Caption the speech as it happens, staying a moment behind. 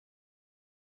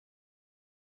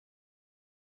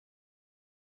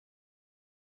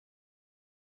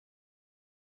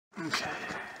Okay,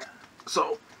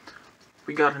 so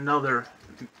we got another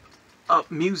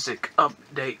music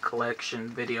update collection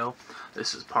video.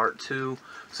 This is part 2.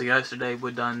 So yesterday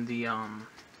we done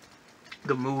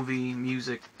the movie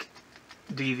music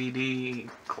DVD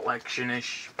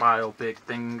collection-ish biopic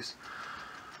things.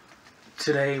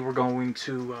 Today we're going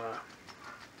to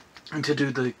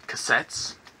do the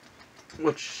cassettes,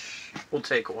 which will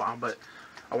take a while, but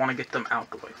I want to get them out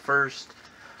the way first.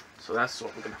 So that's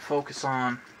what we're going to focus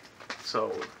on.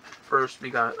 So first we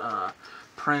got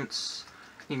Prince,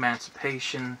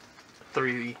 Emancipation,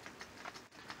 3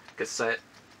 cassette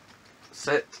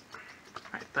set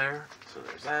right there. So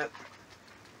there's that.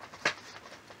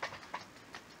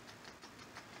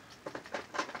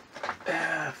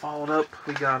 Followed up,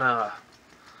 we got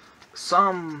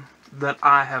some that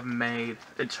I have made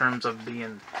in terms of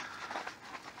being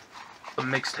a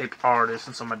mixtape artist,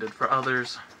 and some I did for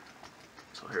others.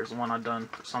 So here's the one I done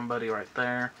for somebody right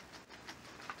there.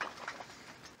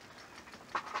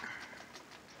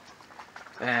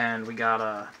 And we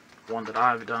got one that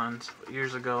I've done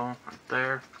years ago right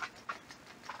there.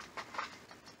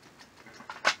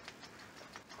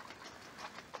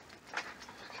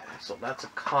 Okay, so that's a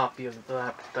copy of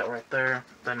that right there.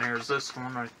 Then here's this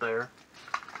one right there.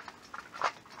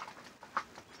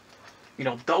 You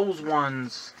know, those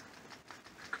ones,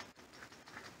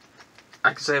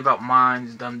 I can say about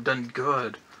mine's done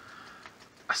good.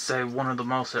 I say one of the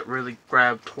most that really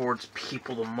grabbed towards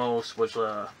people the most was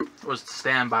the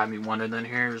Stand By Me one, and then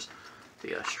here's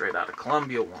the Straight Outta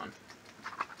Columbia one,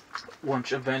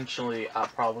 which eventually I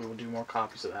probably will do more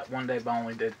copies of that one day, but I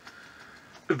only did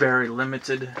very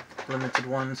limited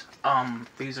ones.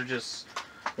 These are just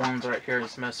ones right here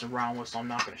just messing around with, so I'm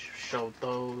not going to show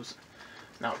those.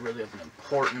 Not really of an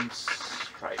importance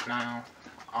right now.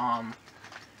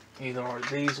 Either are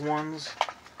these ones.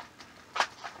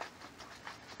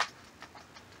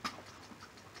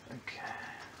 Okay.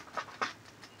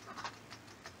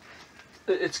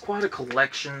 It's quite a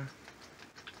collection.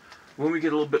 When we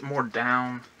get a little bit more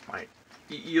down, like,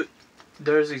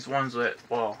 there's these ones that,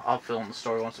 well, I'll fill in the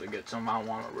story once we get to them. I don't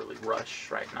want to really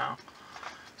rush right now.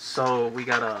 So, we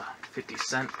got a 50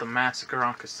 Cent, The Massacre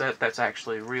on cassette. That's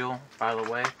actually real, by the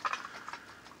way.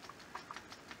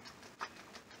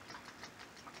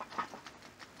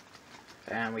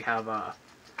 And we have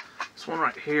this one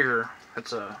right here.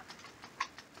 It's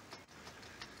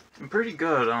pretty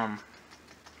good. I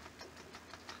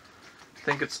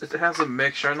think it has a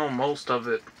mixture. I know most of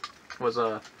it was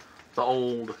the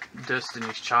old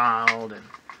Destiny's Child and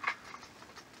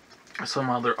some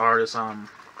other artists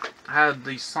had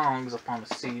these songs up on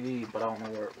the CD, but I don't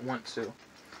know where it went to.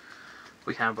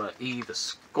 We have E the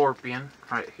Scorpion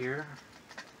right here.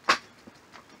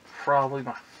 Probably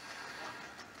my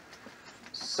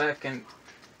second,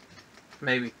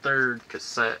 maybe third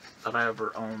cassette that I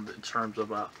ever owned in terms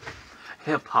of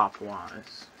hip-hop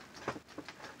wise.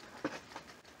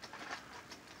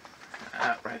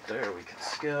 That right there we can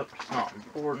skip. It's not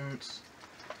important.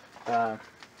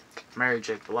 Mary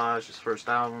J. Blige's first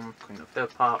album, Queen of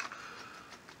Hip Hop.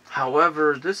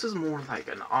 However, this is more like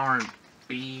an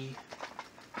R&B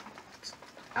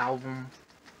album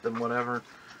than whatever.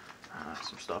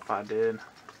 Some stuff I did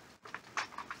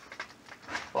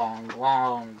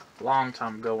long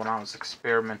time ago when I was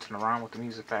experimenting around with the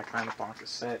music back then upon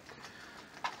cassette.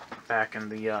 Back in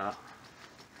the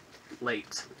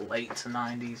late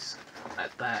 90s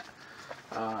at that.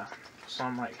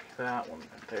 Some like that one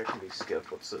right there can be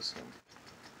skipped. What's this one?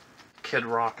 Kid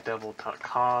Rock, Devil Taught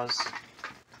Cause.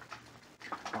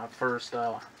 My first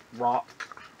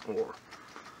rock or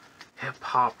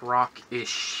hip-hop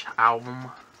rock-ish album.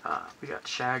 We got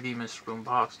Shaggy, Mr.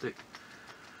 Boombastic.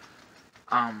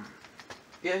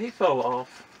 Yeah, he fell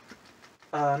off.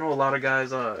 I know a lot of guys,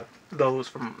 those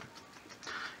from,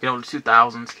 you know, the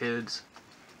 2000s kids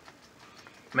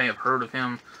may have heard of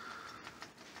him,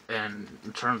 and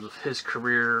in terms of his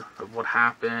career, of what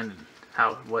happened,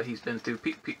 and what he's been through.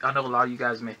 I know a lot of you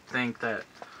guys may think that,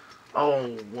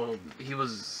 oh, well, he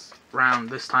was around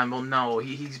this time. Well, no,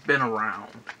 he's been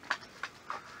around.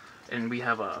 And we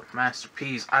have a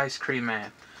masterpiece, Ice Cream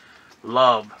Man.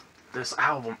 Love this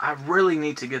album. I really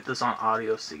need to get this on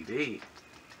audio CD.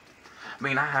 I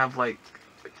mean, I have like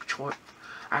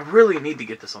I really need to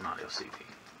get this on audio CD.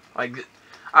 Like,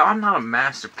 I'm not a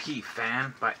Master P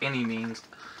fan by any means.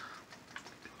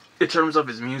 In terms of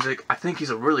his music, I think he's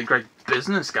a really great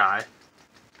business guy.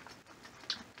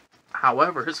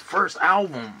 However, his first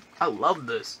album, I love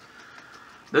this.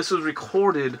 This was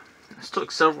recorded. This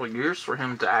took several years for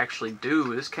him to actually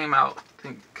do. This came out, I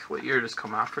think, what year did this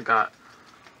come out? I forgot.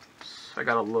 I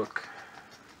gotta look.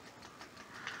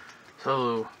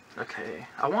 So, Okay,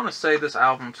 I want to say this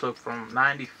album took from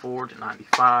 94 to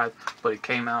 95, but it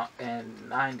came out in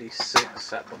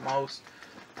 96 at the most.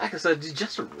 Like I said, it's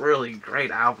just a really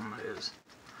great album it is.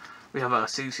 We have a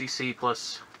CCC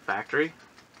plus Factory.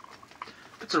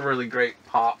 It's a really great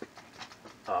pop,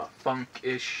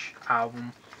 funk-ish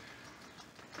album.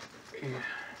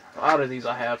 A lot of these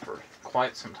I had for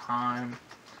quite some time,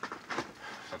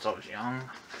 since I was young.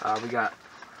 We got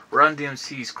Run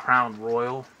DMC's Crown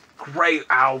Royal. Great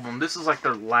album. This is like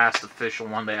their last official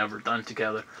one they ever done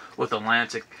together with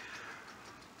Atlantic.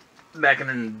 Back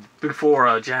in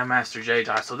before Jam Master Jay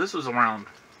died. So this was around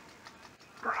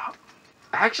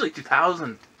actually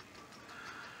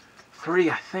 2003.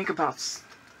 I think about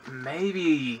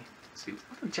maybe. Let's see,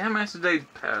 Jam Master Jay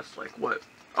passed like what?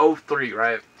 03,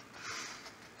 right?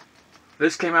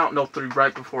 This came out in 03,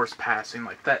 right before his passing.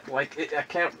 Like that. Like I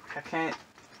can't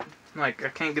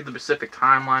get the specific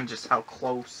timeline, just how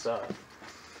close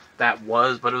that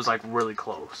was, but it was like really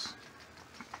close.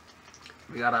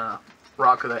 We got a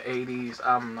rock of the 80s.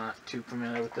 I'm not too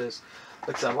familiar with this.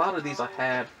 Like I said, a lot of these I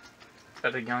had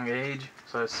at a young age,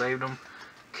 so I saved them.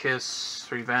 Kiss,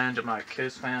 Revenge. I'm not a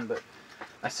Kiss fan, but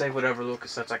I saved whatever little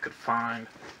cassettes I could find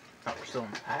that were still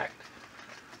intact.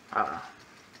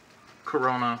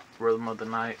 Corona, Rhythm of the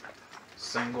Night,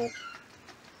 single.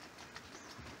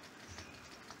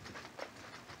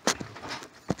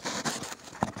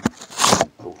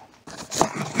 Ooh.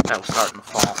 That was starting to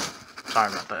fall.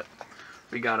 Sorry about that.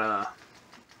 We got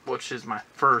which is my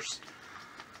first,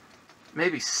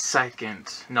 maybe second.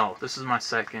 No, this is my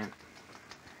second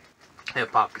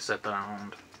hip hop cassette that I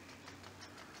owned.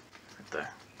 Right there.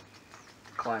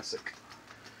 Classic.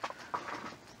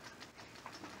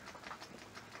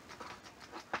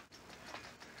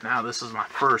 Now this is my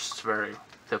first very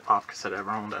hip hop cassette I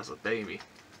ever owned as a baby.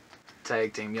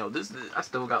 Tag Team. Yo, I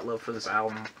still got love for this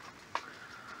album.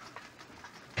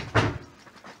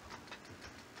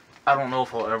 I don't know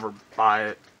if I'll ever buy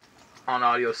it on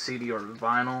audio CD or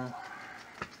vinyl.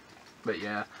 But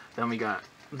yeah, then we got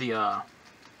the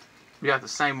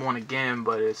same one again,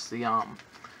 but it's the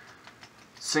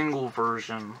single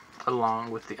version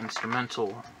along with the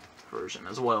instrumental version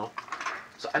as well.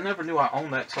 So I never knew I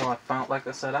owned that till I found, like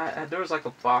I said, there was like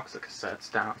a box of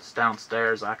cassettes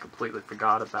downstairs I completely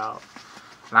forgot about,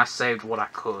 and I saved what I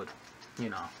could, you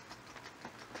know.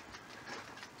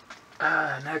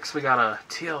 Next we got a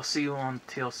TLC 1,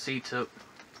 TLC 2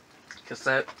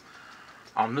 cassette.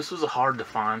 This was hard to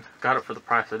find. Got it for the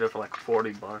price I did, for like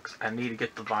 40 bucks. I need to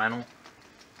get the vinyl.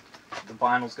 The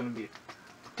vinyl's gonna be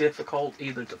difficult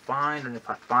either to find, and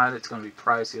if I find it, it's gonna be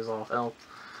pricey as all hell.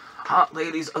 Hot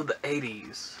Ladies of the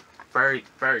 80s. Very,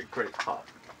 very great pop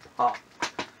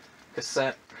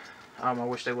cassette. I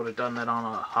wish they would have done that on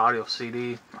a audio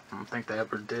CD. I don't think they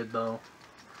ever did though.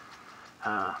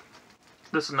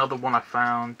 This is another one I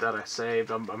found that I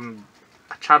saved. I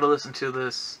try to listen to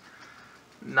this.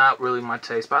 Not really my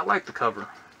taste, but I like the cover.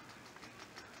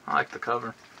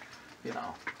 You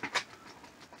know.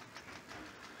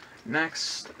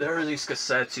 Next, there are these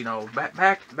cassettes. You know,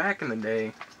 back in the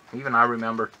day, even I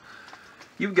remember,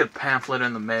 you would get a pamphlet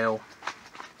in the mail,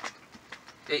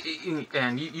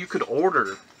 and you could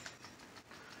order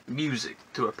music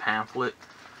to a pamphlet.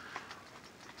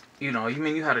 You know,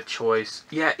 you had a choice.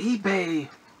 Yeah, eBay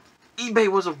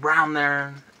was around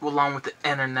there, along with the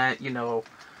internet, you know,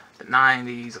 the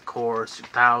 90s, of course,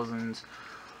 2000s.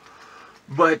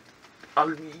 But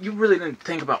you really didn't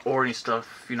think about ordering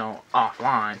stuff, you know,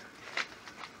 offline.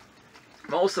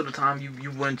 Most of the time,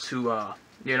 you went to,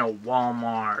 you know,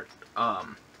 Walmart,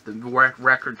 the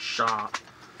record shop.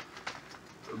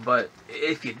 But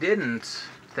if you didn't,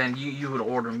 then you would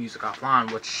order music offline,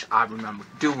 which I remember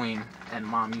doing, and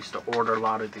Mom used to order a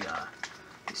lot of these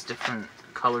different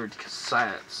colored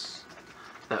cassettes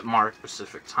that mark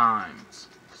specific times.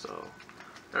 So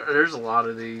there's a lot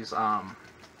of these.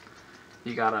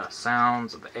 You got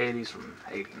sounds of the 80s from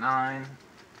 89,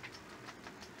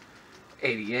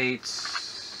 88,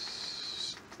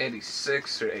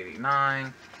 86 or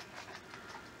 89,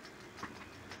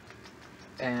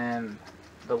 and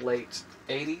the late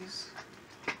 80s.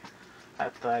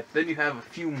 Then you have a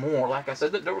few more. Like I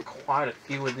said, there were quite a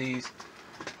few of these.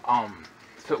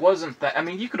 If it wasn't that, I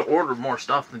mean, you could order more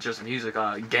stuff than just music.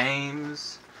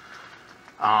 Games,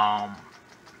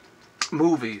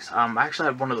 movies. I actually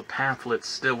had one of the pamphlets,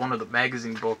 still one of the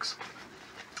magazine books,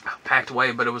 packed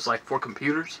away, but it was like for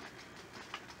computers.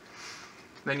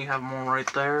 Then you have more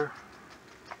right there.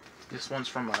 This one's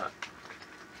from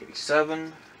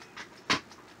 87,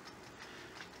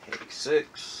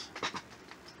 86.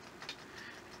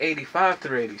 85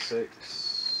 through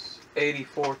 86,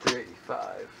 84 through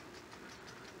 85,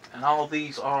 And all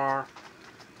these are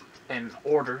in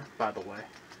order, by the way.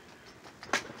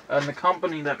 And the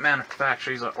company that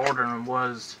manufactures are ordering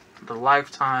was the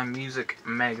Lifetime Music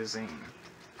Magazine.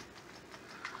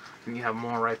 And you have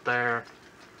more right there.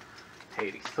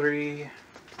 83,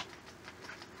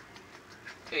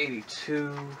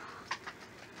 82,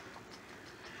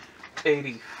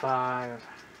 85,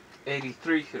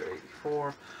 83 through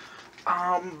 84.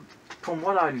 From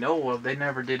what I know of, they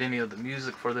never did any of the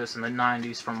music for this in the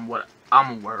 90s from what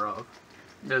I'm aware of.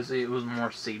 Because it was more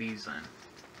CDs then.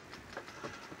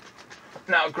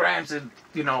 Now, granted,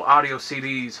 you know, audio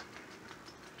CDs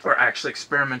were actually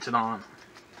experimented on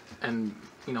and,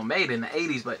 you know, made in the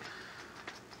 80s, but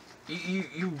a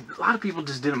lot of people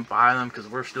just didn't buy them because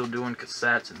we're still doing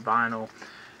cassettes and vinyl,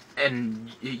 and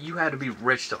you had to be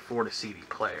rich to afford a CD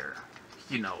player.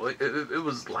 You know, it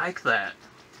was like that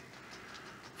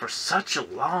for such a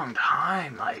long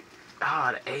time, like,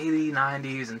 God, 80s,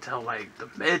 90s until like the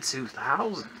mid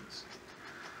 2000s.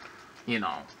 You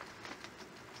know.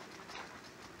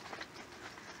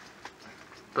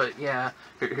 But yeah,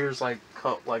 here's like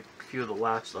a few of the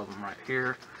last of them right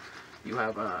here. You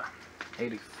have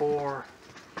 84,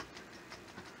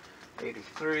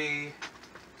 83,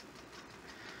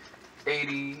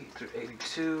 80 through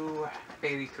 82,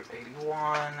 80 through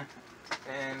 81,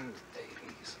 and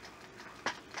 80s.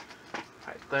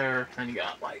 Right there. Then you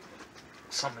got like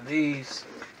some of these.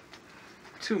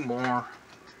 Two more,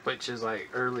 which is like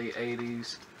early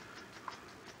 80s.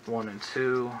 1 and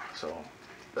 2. So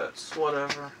that's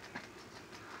whatever.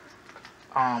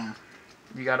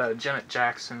 You got a Janet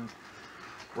Jackson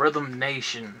Rhythm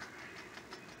Nation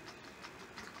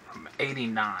from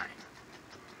 89.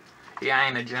 Yeah, I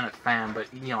ain't a Janet fan,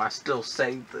 but you know, I still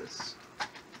saved this.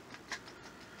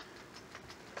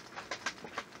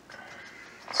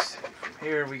 Let's see, from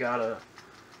here we got a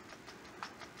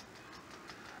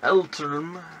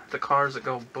Elterm, The Cars That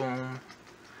Go Boom.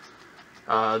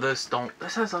 This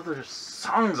has other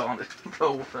songs on it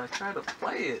though. I tried to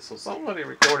play it, so somebody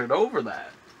recorded over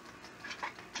that.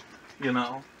 You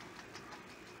know.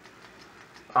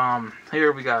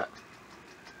 Here we got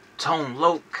Tone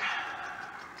Loc,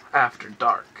 After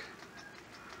Dark.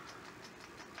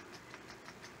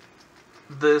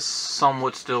 This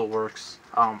somewhat still works.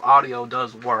 Audio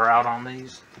does wear out on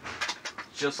these,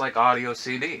 just like audio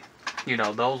CD. You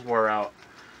know, those wear out.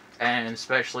 And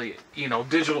especially, you know,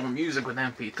 digital music with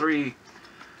MP3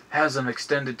 has an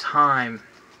extended time.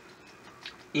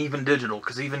 Even digital,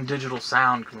 because even digital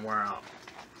sound can wear out.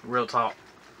 Real talk.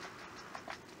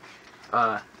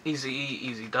 Eazy-E,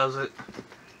 Easy Does It.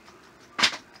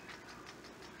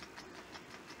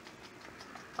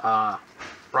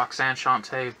 Roxanne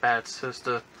Shante, Bad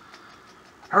Sister.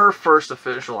 Her first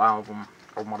official album,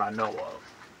 from what I know of.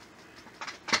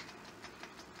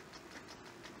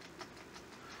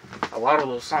 A lot of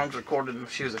those songs recorded when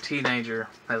she was a teenager,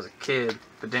 as a kid,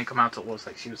 but didn't come out till it was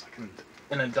like she was like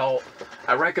an adult.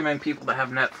 I recommend people that have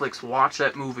Netflix watch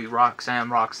that movie, Roxanne.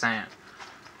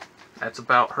 That's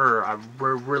about her. I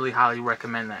really highly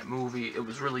recommend that movie. It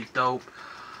was really dope.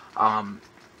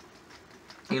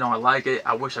 You know, I like it.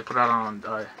 I wish I put it out on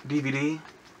DVD.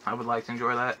 I would like to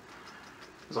enjoy that.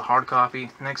 It's a hard copy.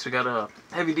 Next we got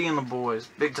Heavy D and the Boys,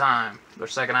 Big Time, their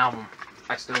second album.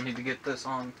 I still need to get this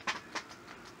on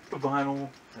vinyl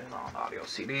and on audio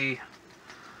CD.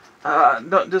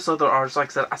 No, this other artist, like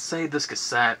I said, I saved this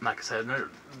cassette. Like I said,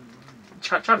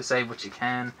 try to save what you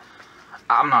can.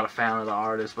 I'm not a fan of the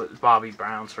artist, but it's Bobby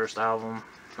Brown's first album.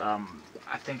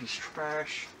 I think he's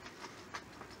trash.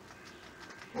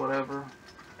 Whatever.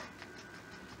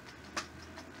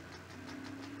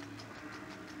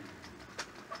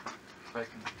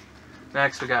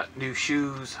 Next we got New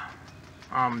Shoes.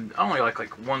 I only like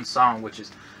one song, which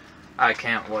is I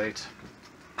Can't Wait.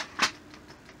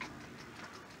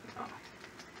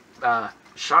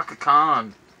 Shaka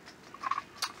Khan,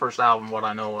 first album, what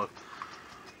I know of.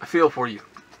 I Feel For You.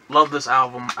 Love this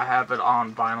album. I have it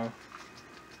on vinyl.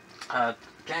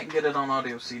 Can't get it on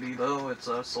audio CD though. It's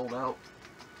sold out.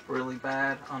 Really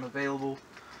bad. Unavailable.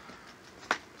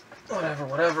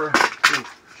 Whatever. Ooh,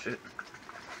 shit.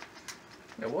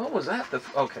 Yeah, what was that?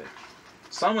 Okay.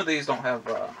 Some of these don't have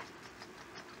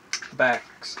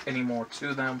backs anymore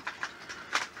to them.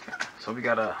 So we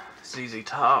got a ZZ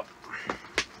Top.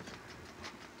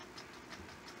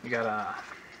 You got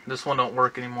this one don't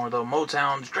work anymore though.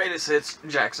 Motown's Greatest Hits,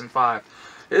 Jackson 5.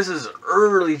 This is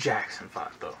early Jackson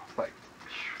 5 though. Like,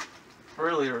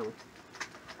 really early.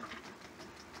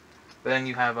 Then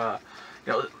you have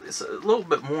you know, it's a little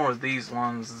bit more of these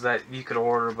ones that you could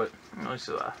order, but you know,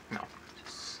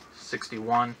 it's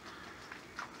 61.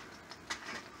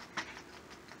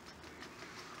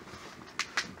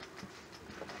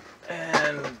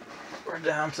 we're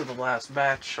down to the last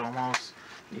batch almost.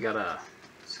 You got a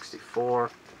 64. I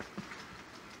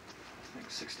think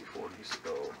 64 needs to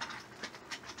go.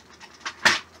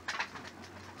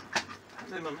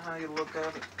 Depending on how you look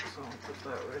at it, so I'll put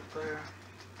that right there.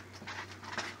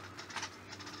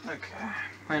 Okay.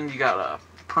 Then you got a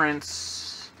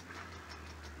Prince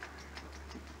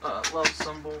Love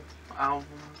Symbol album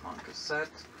on cassette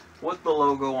with the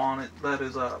logo on it. That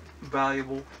is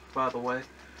valuable, by the way.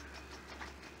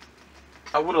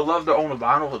 I would have loved to own a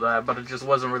vinyl of that, but it just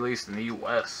wasn't released in the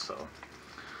US. So,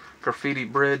 Graffiti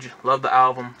Bridge, love the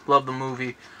album, love the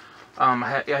movie.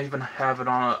 I even have it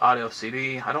on an audio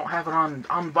CD. I don't have it on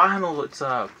vinyl. It's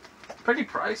pretty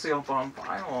pricey on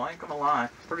vinyl. I ain't gonna lie,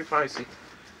 pretty pricey.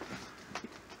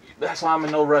 That's why I'm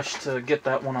in no rush to get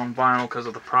that one on vinyl because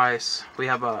of the price. We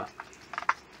have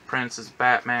Prince's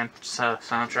Batman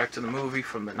soundtrack to the movie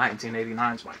from the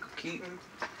 1989's Michael Keaton.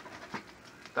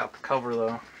 Without the cover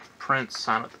though. Prince,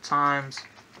 Sign of the Times.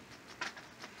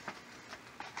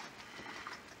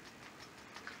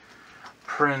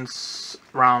 Prince,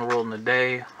 Round the World in a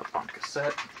Day, up on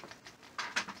cassette.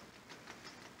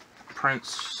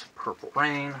 Prince, Purple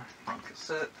Rain, on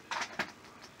cassette.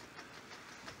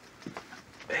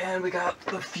 And we got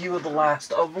a few of the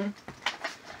last of them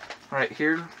right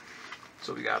here.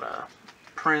 So we got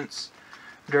Prince,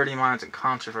 Dirty Minds and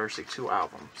Controversy, 2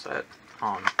 album set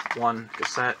on 1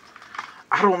 cassette.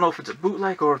 I don't know if it's a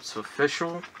bootleg or it's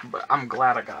official, but I'm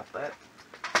glad I got that.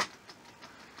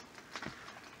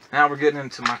 Now we're getting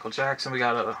into Michael Jackson. We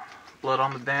got a Blood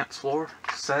on the Dance Floor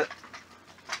cassette.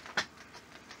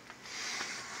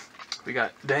 We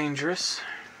got Dangerous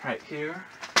right here.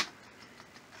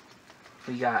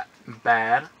 We got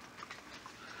Bad.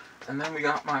 And then we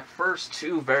got my first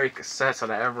 2 very cassettes that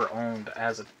I ever owned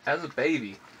as a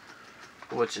baby,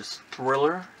 which is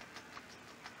Thriller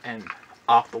and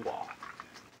Off the Wall.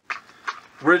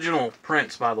 Original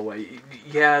Prince, by the way.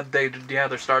 Yeah,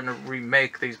 they're starting to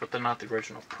remake these, but they're not the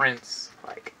original Prince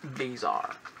like these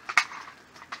are.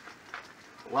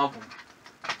 Love them.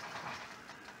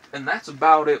 And that's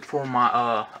about it for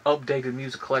my updated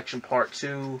music collection part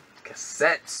 2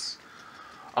 cassettes.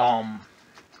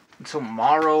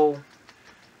 Tomorrow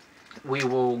we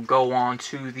will go on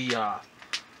to the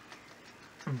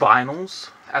vinyls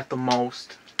at the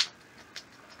most.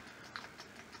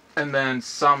 And then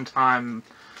sometime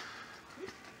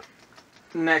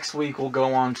next week we'll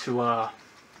go on to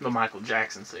the Michael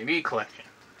Jackson CD collection.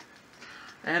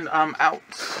 And I'm out.